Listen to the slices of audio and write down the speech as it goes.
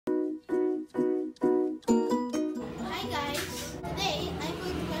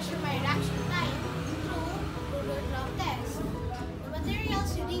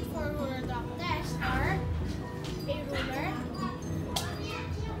need for ruler drop test are a ruler,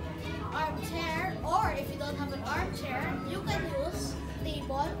 armchair, or if you don't have an armchair, you can use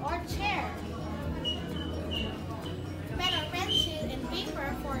table or chair. Pen or pencil and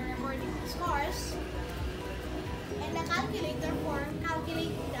paper for recording the scores, and a calculator for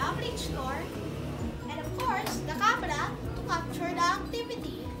calculating the average score, and of course, the camera to capture the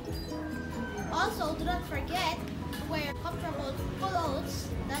activity. Also, do not forget to wear comfortable clothes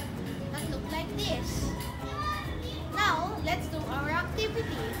that look like this. Now, let's do our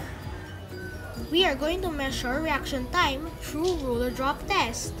activity. We are going to measure reaction time through ruler drop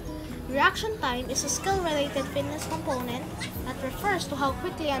test. Reaction time is a skill-related fitness component that refers to how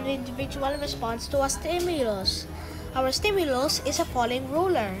quickly an individual responds to a stimulus. Our stimulus is a falling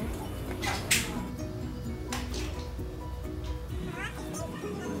ruler.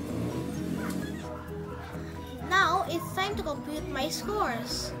 Now, it's time to compute my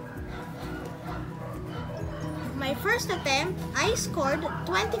scores. My first attempt, I scored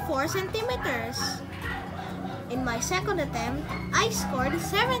 24 centimeters. In my second attempt, I scored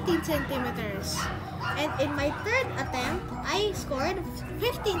 17 centimeters. And in my third attempt, I scored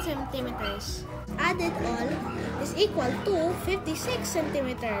 15 centimeters. Added all is equal to 56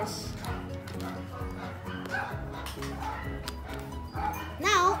 centimeters.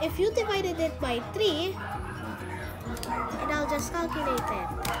 Now, if you divided it by 3, and I'll just calculate it,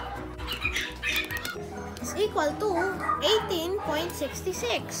 is equal to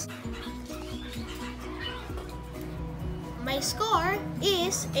 18.66. My score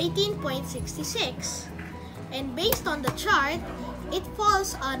is 18.66, and based on the chart, it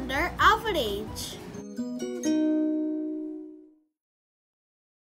falls under average.